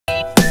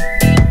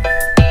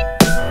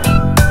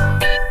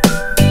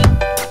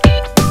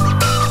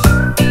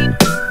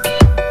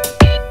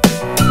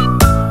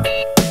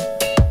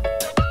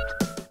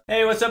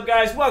what's up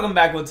guys? Welcome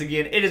back once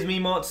again. It is me,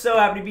 Molt. So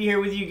happy to be here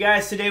with you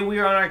guys. Today we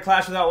are on our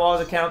Clash Without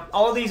Walls account.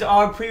 All of these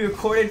are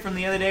pre-recorded from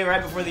the other day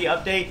right before the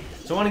update.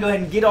 So I want to go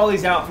ahead and get all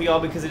these out for y'all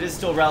because it is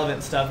still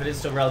relevant stuff. It is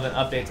still relevant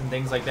updates and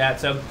things like that.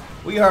 So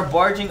we are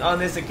barging on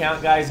this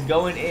account, guys,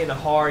 going in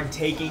hard,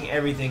 taking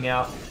everything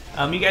out.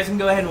 You guys can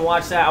go ahead and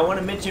watch that. I want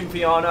to mention for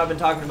y'all, I know I've been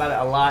talking about it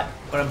a lot,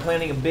 but I'm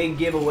planning a big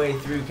giveaway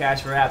through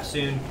Cash for Apps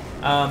soon.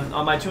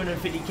 On my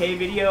 250K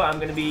video, I'm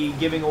going to be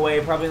giving away,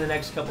 probably in the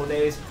next couple of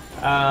days,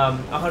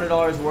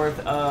 $100 worth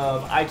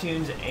of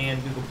iTunes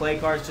and Google Play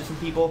cards to some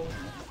people.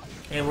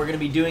 And we're going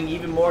to be doing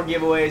even more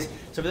giveaways.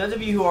 So for those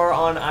of you who are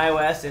on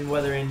iOS and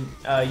whether in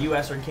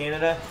US or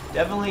Canada,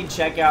 definitely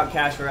check out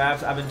Cash for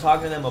Apps. I've been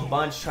talking to them a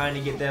bunch, trying to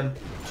get them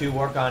to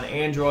work on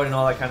Android and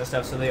all that kind of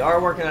stuff. So they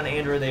are working on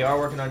Android, they are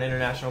working on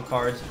international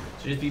cards.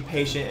 So just be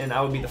patient, and I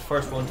would be the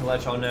first one to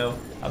let y'all know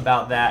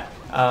about that.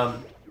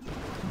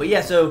 But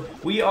yeah, so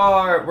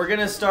we're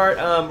gonna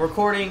start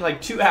recording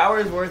like 2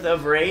 hours worth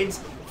of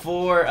raids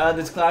for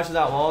this Clash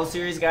Without Walls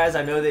series, guys.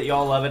 I know that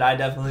y'all love it. I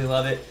definitely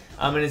love it.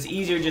 And it's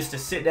easier just to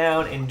sit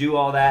down and do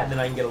all that, and then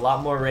I can get a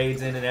lot more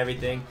raids in and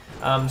everything.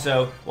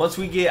 So once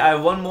we get, I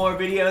have one more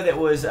video that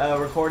was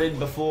recorded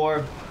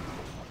before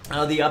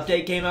the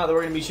update came out that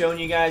we're going to be showing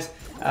you guys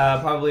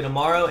probably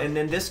tomorrow, and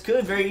then this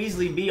could very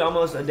easily be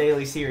almost a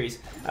daily series.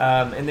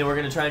 And then we're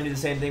going to try and do the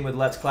same thing with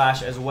Let's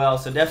Clash as well.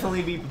 So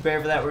definitely be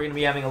prepared for that. We're going to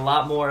be having a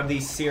lot more of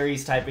these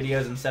series type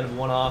videos instead of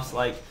one-offs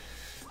like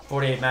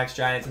 48 Max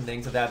Giants and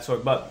things of that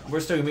sort. But we're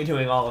still going to be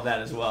doing all of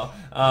that as well.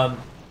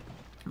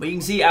 But you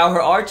can see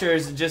our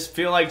archers just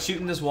feel like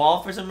shooting this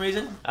wall for some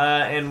reason.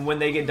 And when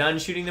they get done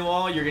shooting the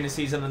wall, you're going to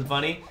see something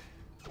funny.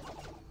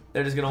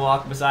 They're just going to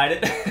walk beside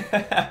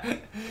it.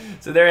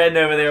 So they're heading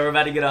over there. We're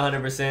about to get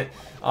 100%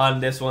 on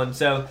this one.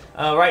 So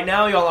right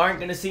now, y'all aren't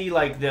going to see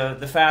like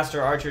the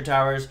faster archer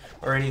towers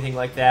or anything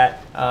like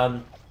that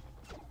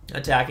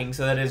attacking.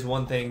 So that is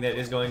one thing that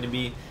is going to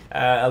be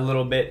a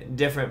little bit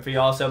different for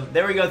y'all. So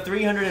there we go,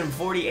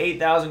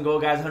 348,000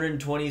 gold, guys,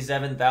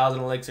 127,000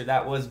 elixir.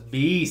 That was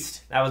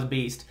beast. That was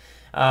beast.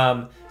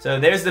 So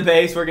there's the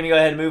base. We're going to go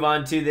ahead and move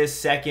on to this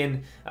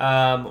second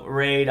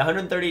raid.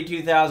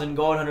 132,000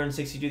 gold,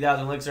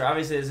 162,000 elixir.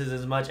 Obviously, this is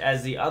as much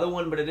as the other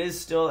one, but it is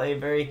still a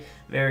very,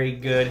 very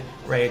good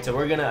raid. So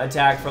we're going to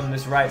attack from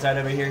this right side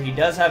over here. He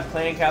does have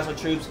clan castle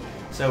troops,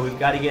 so we've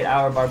got to get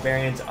our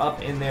barbarians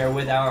up in there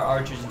with our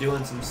archers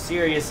doing some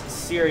serious,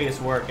 serious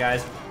work,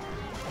 guys.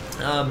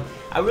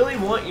 I really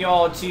want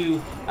y'all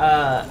to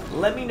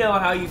let me know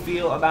how you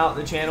feel about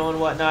the channel and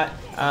whatnot.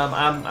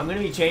 I'm going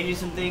to be changing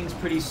some things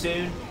pretty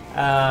soon.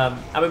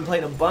 I've been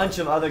playing a bunch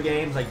of other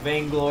games like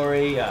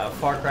Vainglory,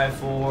 Far Cry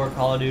 4,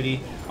 Call of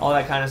Duty, all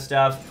that kind of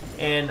stuff.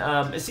 And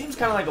it seems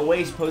kind of like a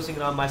waste posting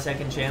it on my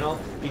second channel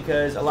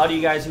because a lot of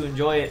you guys who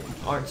enjoy it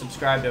aren't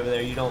subscribed over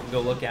there. You don't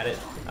go look at it.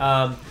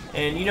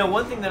 And you know,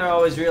 one thing that I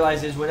always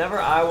realize is whenever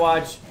I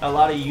watch a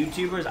lot of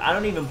YouTubers, I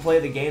don't even play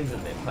the games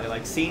that they play.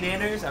 Like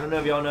C-Nanners, I don't know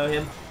if y'all know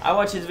him. I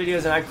watch his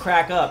videos and I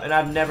crack up, and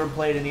I've never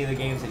played any of the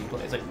games that he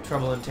plays, like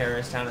Trouble in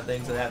Terrorist Town and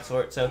things of that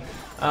sort. So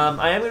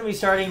I am going to be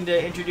starting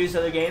to introduce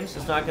other games.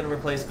 It's not going to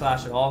replace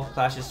Clash at all.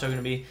 Clash is still going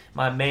to be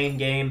my main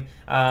game.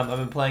 I've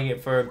been playing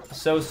it for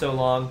so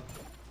long.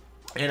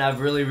 And I've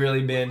really,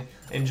 really been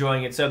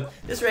enjoying it. So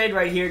this raid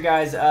right here,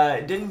 guys,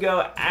 didn't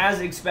go as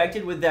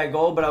expected with that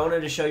gold, but I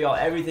wanted to show y'all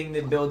everything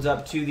that builds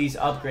up to these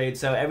upgrades.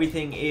 So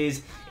everything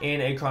is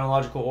in a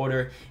chronological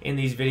order in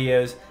these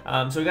videos.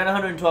 So we got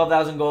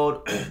 112,000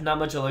 gold, not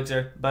much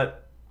elixir, but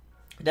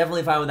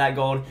definitely fine with that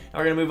gold. And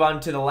we're going to move on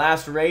to the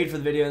last raid for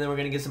the video, and then we're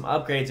going to get some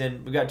upgrades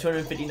in. We've got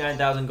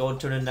 259,000 gold,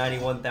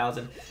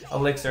 291,000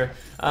 elixir.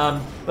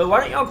 But why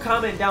don't y'all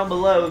comment down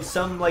below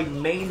some like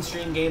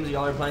mainstream games that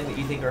y'all are playing that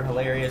you think are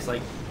hilarious,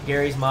 like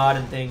Gary's Mod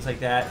and things like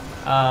that.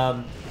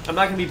 I'm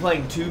not going to be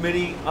playing too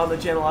many on the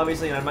channel,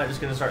 obviously, and I'm not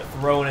just going to start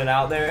throwing it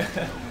out there.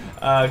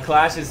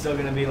 Clash is still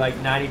going to be like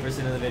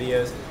 90% of the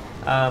videos.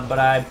 But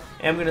I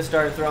am going to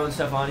start throwing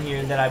stuff on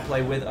here that I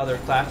play with other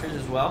Clashers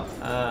as well.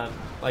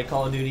 Like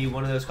Call of Duty,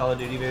 one of those Call of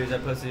Duty videos I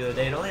posted the other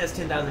day, it only has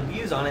 10,000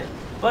 views on it,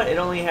 but it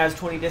only has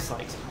 20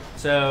 dislikes.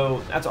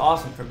 So that's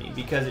awesome for me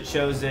because it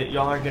shows that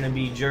y'all aren't going to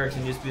be jerks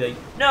and just be like,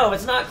 no,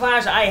 it's not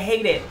Clash, I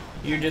hate it.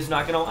 You're just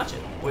not going to watch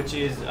it, which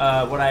is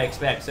what I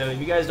expect. So if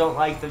you guys don't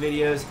like the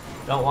videos,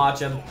 don't watch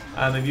them.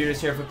 If you're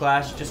just here for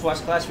Clash, just watch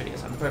Clash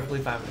videos. I'm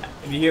perfectly fine with that.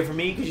 If you're here for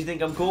me because you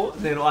think I'm cool,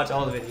 then watch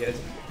all the videos.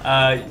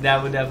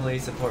 That would definitely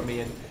support me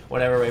in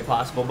whatever way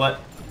possible.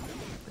 But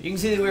you can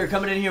see that we are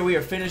coming in here, we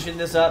are finishing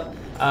this up,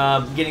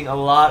 getting a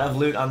lot of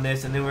loot on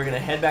this, and then we're going to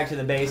head back to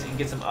the base and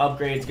get some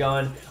upgrades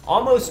going.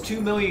 Almost 2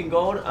 million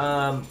gold.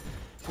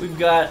 We've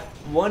got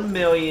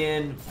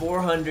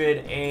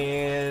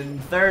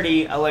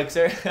 1,430,000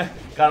 elixir.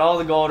 Got all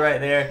the gold right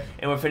there,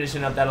 and we're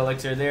finishing up that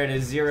elixir. There it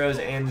is, zeros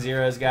and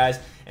zeros, guys.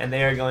 And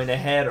they are going to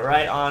head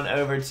right on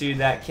over to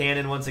that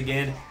cannon once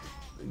again.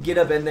 Get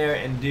up in there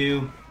and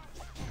do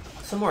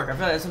some work. I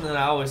feel like that's something that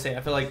I always say.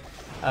 I feel like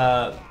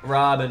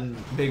Rob and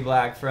Big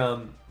Black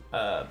from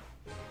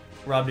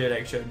Rob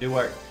Dyrdek Show do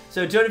work.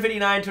 So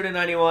 259,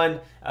 291,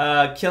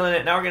 killing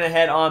it. Now we're going to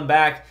head on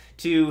back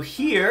to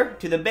here,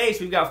 to the base,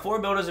 we've got 4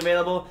 builders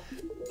available.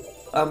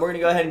 We're going to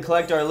go ahead and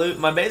collect our loot.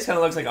 My base kind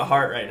of looks like a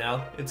heart right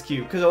now. It's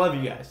cute, because I love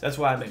you guys. That's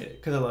why I made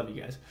it, because I love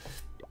you guys.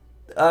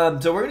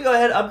 So we're going to go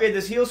ahead and upgrade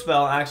this heal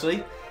spell,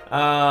 actually.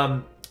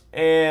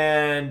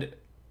 And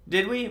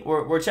did we?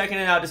 We're checking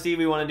it out to see if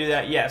we want to do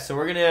that. Yes, so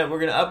we're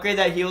gonna upgrade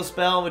that heal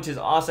spell, which is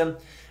awesome.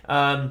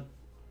 And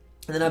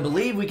then I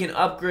believe we can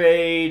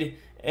upgrade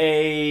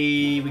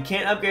we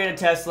can't upgrade a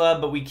Tesla,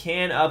 but we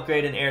can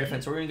upgrade an air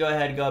defense. So we're gonna go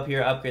ahead and go up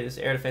here, upgrade this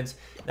air defense.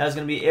 That's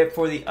gonna be it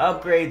for the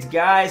upgrades,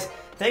 guys.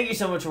 Thank you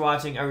so much for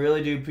watching. I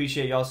really do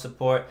appreciate y'all's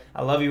support.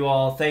 I love you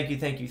all. Thank you,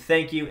 thank you,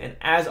 thank you. And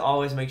as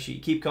always, make sure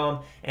you keep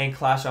calm and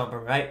clash on,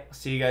 right? I'll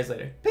see you guys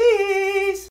later. Peace.